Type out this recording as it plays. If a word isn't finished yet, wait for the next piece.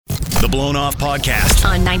The Blown Off Podcast.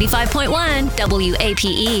 On 95.1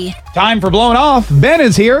 WAPE. Time for Blown Off. Ben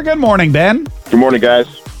is here. Good morning, Ben. Good morning, guys.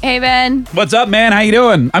 Hey, Ben. What's up, man? How you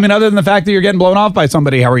doing? I mean, other than the fact that you're getting blown off by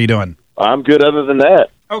somebody, how are you doing? I'm good other than that.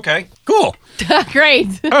 Okay, cool. Great.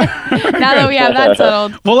 Now that we have that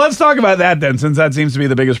settled. Well, let's talk about that then, since that seems to be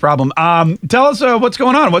the biggest problem. Tell us what's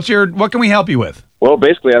going on. What can we help you with? Well,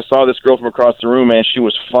 basically, I saw this girl from across the room, man. She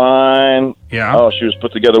was fine. Yeah. Oh, she was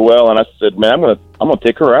put together well, and I said, man, I'm gonna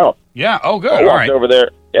take her out. Yeah. Oh, good. I All walked right. over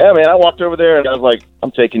there. Yeah, man, I walked over there, and I was like,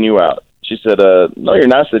 I'm taking you out. She said, no, you're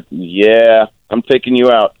not. I said, yeah, I'm taking you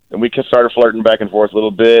out. And we started flirting back and forth a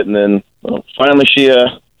little bit, and then finally she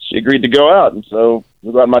agreed to go out. And so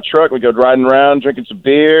we go out in my truck. We go riding around, drinking some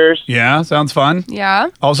beers. Yeah, sounds fun. Yeah.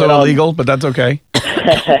 Also illegal, but that's okay.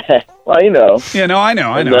 Well, you know. Yeah, no, I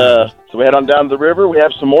know. So we head on down to the river. We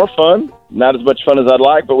have some more fun. Not as much fun as I'd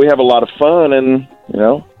like, but we have a lot of fun. And,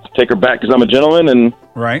 take her back because I'm a gentleman. And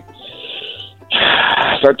Right.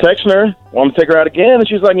 I start texting her. Want to take her out again? And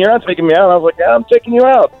she's like, you're not taking me out. I was like, yeah, I'm taking you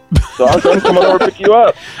out. So I'm coming over to pick you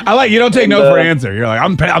up. I like you don't take no for an answer. You're like,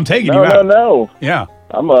 I'm taking you out. No. Yeah.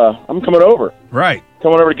 I'm coming over. Right.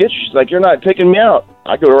 Coming over to get you. She's like, you're not taking me out.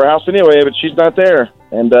 I go to her house anyway, but she's not there.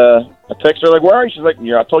 And I text her like, where are you? She's like,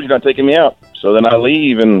 I told you you're not taking me out. So then I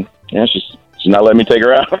leave, and she's not letting me take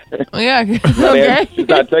her out. Yeah. Okay. She's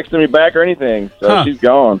not texting me back or anything. So she's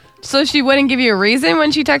gone. So she wouldn't give you a reason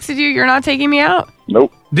when she texted you, you're not taking me out?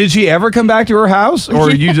 Nope. Did she ever come back to her house,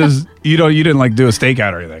 or you just you didn't like do a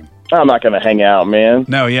stakeout or anything? I'm not going to hang out, man.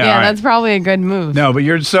 No. Yeah. Yeah, all right. that's probably a good move. No, but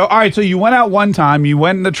all right. So you went out one time, you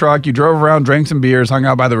went in the truck, you drove around, drank some beers, hung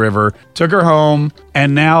out by the river, took her home,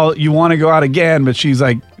 and now you want to go out again, but she's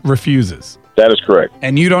like refuses. That is correct.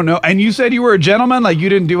 And you don't know. And you said you were a gentleman, like you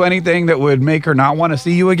didn't do anything that would make her not want to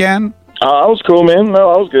see you again? I was cool, man.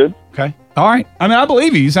 No, I was good. Okay. All right. I mean, I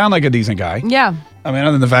believe you. You sound like a decent guy. Yeah. I mean,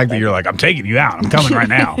 other than the fact that you're like, I'm taking you out. I'm coming right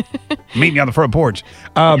now. Meet me on the front porch.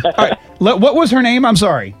 All right. What was her name? I'm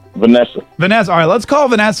sorry. Vanessa. Vanessa. All right. Let's call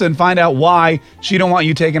Vanessa and find out why she don't want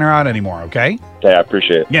you taking her out anymore. Okay. Yeah, I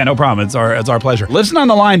appreciate it. Yeah, no problem. It's our pleasure. Listen on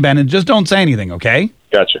the line, Ben, and just don't say anything, okay?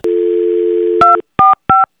 Gotcha.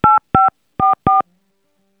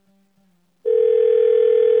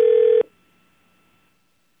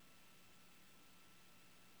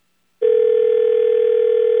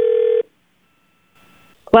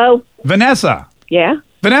 Hello? Vanessa. Yeah?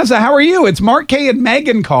 Vanessa, how are you? It's Mark K and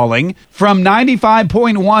Megan calling from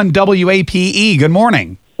 95.1 WAPE. Good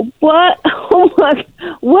morning. What? Oh my!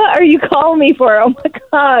 What are you calling me for? Oh my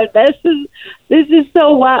God! This is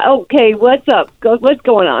so wild. Okay, what's up? What's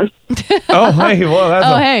going on? Oh, hey. Well,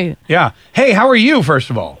 that's hey. Yeah. Hey, how are you, first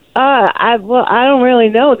of all? I don't really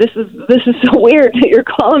know. This is so weird that you're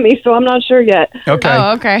calling me. So I'm not sure yet. Okay.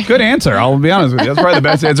 Oh, okay. Good answer. I'll be honest with you. That's probably the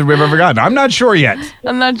best answer we've ever gotten. I'm not sure yet.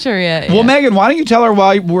 I'm not sure yet. Well, yeah. Megan, why don't you tell her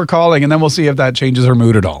why we're calling, and then we'll see if that changes her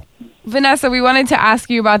mood at all. Vanessa, we wanted to ask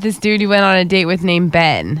you about this dude you went on a date with named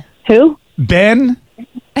Ben. Who? Ben,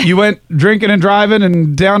 you went drinking and driving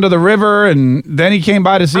and down to the river, and then he came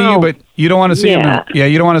by to see you, but you don't want to see him. Yeah,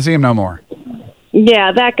 you don't want to see him no more.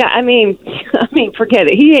 Yeah, that guy. I mean, forget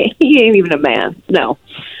it. He ain't even a man. No.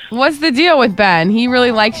 What's the deal with Ben? He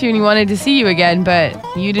really likes you and he wanted to see you again, but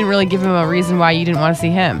you didn't really give him a reason why you didn't want to see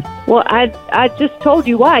him. Well, I just told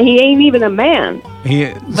you why. He ain't even a man.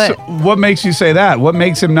 So what makes you say that? What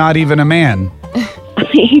makes him not even a man? I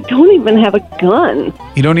mean, he don't even have a gun.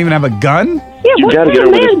 He don't even have a gun? Yeah, You what got to kind get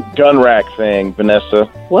of over man? this gun rack thing, Vanessa.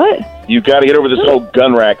 What? You got to get over this whole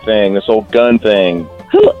gun rack thing, this whole gun thing.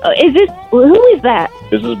 Who is this? Who is that?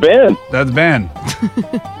 This is Ben. That's Ben.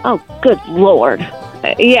 Oh, good Lord.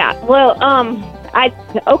 Yeah, well,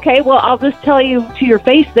 okay, well, I'll just tell you to your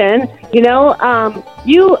face then, a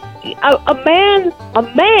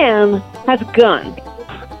man has a gun.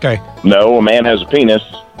 Okay. No, a man has a penis.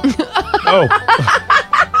 Oh.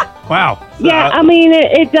 Wow. Yeah, I mean,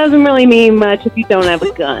 it doesn't really mean much if you don't have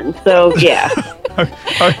a gun, so, yeah.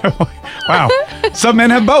 Wow. Some men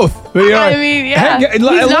have both. I mean, yeah. Hey, he's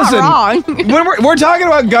not wrong. when we're talking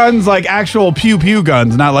about guns like actual pew-pew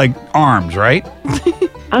guns, not like arms, right?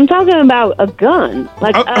 I'm talking about a gun.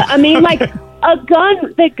 Like, I mean, like a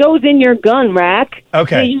gun that goes in your gun rack.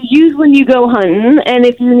 Okay. That you use when you go hunting, and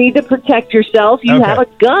if you need to protect yourself, you have a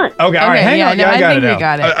gun. Okay, all right. Hang yeah, on. no, I got think it we now.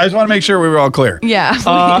 got it. I just want to make sure we were all clear.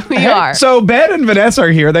 Yeah, we are. So Ben and Vanessa are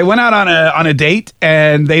here. They went out on a date,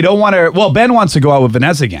 and they don't want to. Well, Ben wants to go out with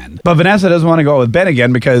Vanessa again, but Vanessa doesn't want to go out with Ben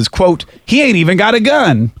again because, quote, he ain't even got a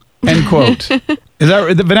gun. End quote. Is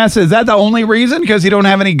that Vanessa? Is that the only reason? Because he don't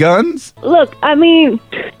have any guns? Look, I mean,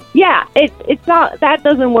 Yeah, it's not, that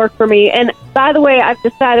doesn't work for me. And by the way, I've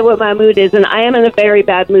decided what my mood is, and I am in a very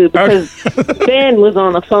bad mood because Ben was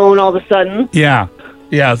on the phone all of a sudden. Yeah.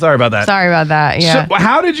 Yeah, sorry about that. Sorry about that. Yeah. So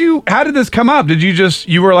how did this come up? Did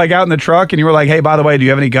you were like out in the truck and you were like, hey, by the way, do you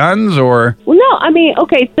have any guns or? Well, no, I mean,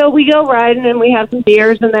 okay, so we go riding and we have some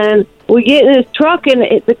beers, and then we get in his truck and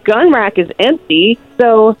the gun rack is empty.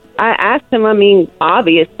 So I asked him, I mean,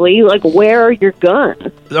 obviously, like, where are your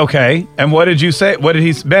guns? Okay. And what did you say? What did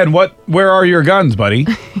he, Ben, where are your guns, buddy?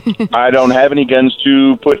 I don't have any guns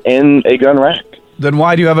to put in a gun rack. Then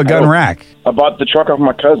why do you have a gun rack? I bought the truck off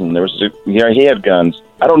my cousin. He had guns.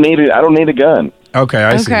 I don't need a gun. Okay,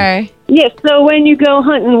 I see. Okay. Yes, so when you go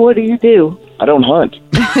hunting, what do? I don't hunt.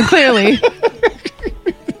 Clearly.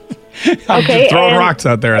 Okay, Throwing rocks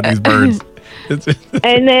out there at these birds.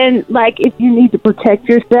 And then, like, if you need to protect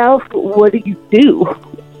yourself, what do?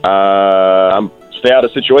 Stay out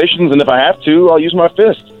of situations, and if I have to, I'll use my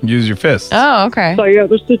fist. Use your fists. Oh, okay. So you're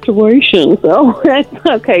out of situations. So that's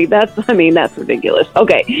okay. That's ridiculous.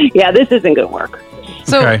 Okay, yeah, this isn't gonna work.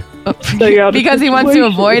 So, Okay. So you're out of because he wants to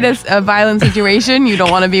situation. avoid a violent situation, you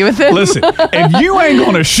don't want to be with him? Listen, if you ain't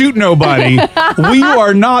going to shoot nobody, you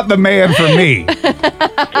are not the man for me.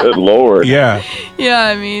 Good Lord. Yeah. Yeah,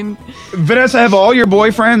 I mean, Vanessa, have all your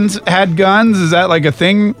boyfriends had guns? Is that like a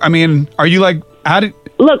thing? I mean, are you like,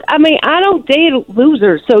 Look, I mean, I don't date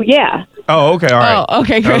losers, so yeah. Oh, okay, all right. oh,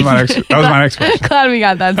 okay, great. That was my next question. Glad we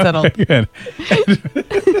got that settled. Good.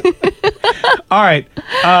 All right.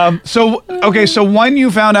 So when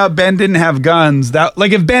you found out Ben didn't have guns, that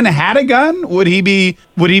like if Ben had a gun, would he be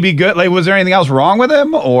good? Like, was there anything else wrong with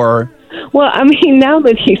him, or? Well, I mean, now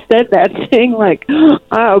that he said that thing, like,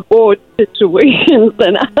 I avoid situations,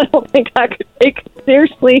 then I don't think I could take it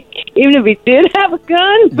seriously, even if he did have a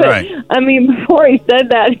gun. But, Right. I mean, before he said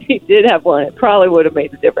that, if he did have one, it probably would have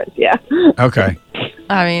made a difference, yeah. Okay.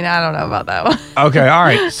 I mean, I don't know about that one. Okay. All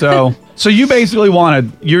right. So you basically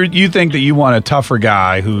you think that you want a tougher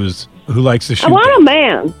guy who likes to shoot. I want a things.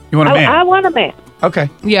 man. You want a man? I want a man. Okay.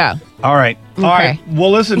 Yeah. All right. All right.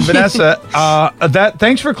 Well, listen, Vanessa,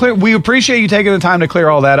 thanks for we appreciate you taking the time to clear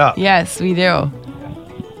all that up. Yes, we do.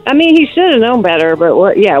 I mean, he should have known better, but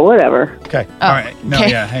whatever. Okay. All right. No,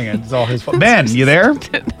 okay. yeah, hang on. It's all his fault. Ben, you there?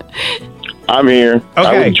 I'm here. I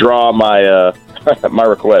Okay. withdraw my my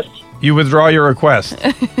request. You withdraw your request.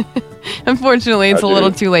 Unfortunately, it's I a little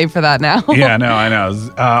do. too late for that now. Yeah, no, I know.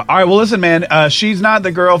 All right. Well, listen, man, she's not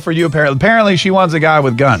the girl for you, apparently. Apparently, she wants a guy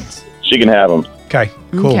with guns. She can have them. Okay.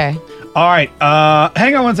 Cool. Okay. All right.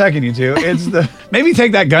 Hang on one second, you two. Maybe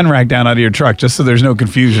take that gun rack down out of your truck just so there's no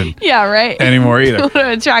confusion Yeah, right. anymore either. Don't want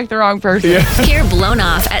to attract the wrong person. Hear Blown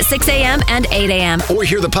Off at 6 a.m. and 8 a.m. Or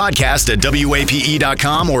hear the podcast at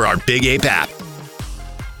WAPE.com or our Big Ape app.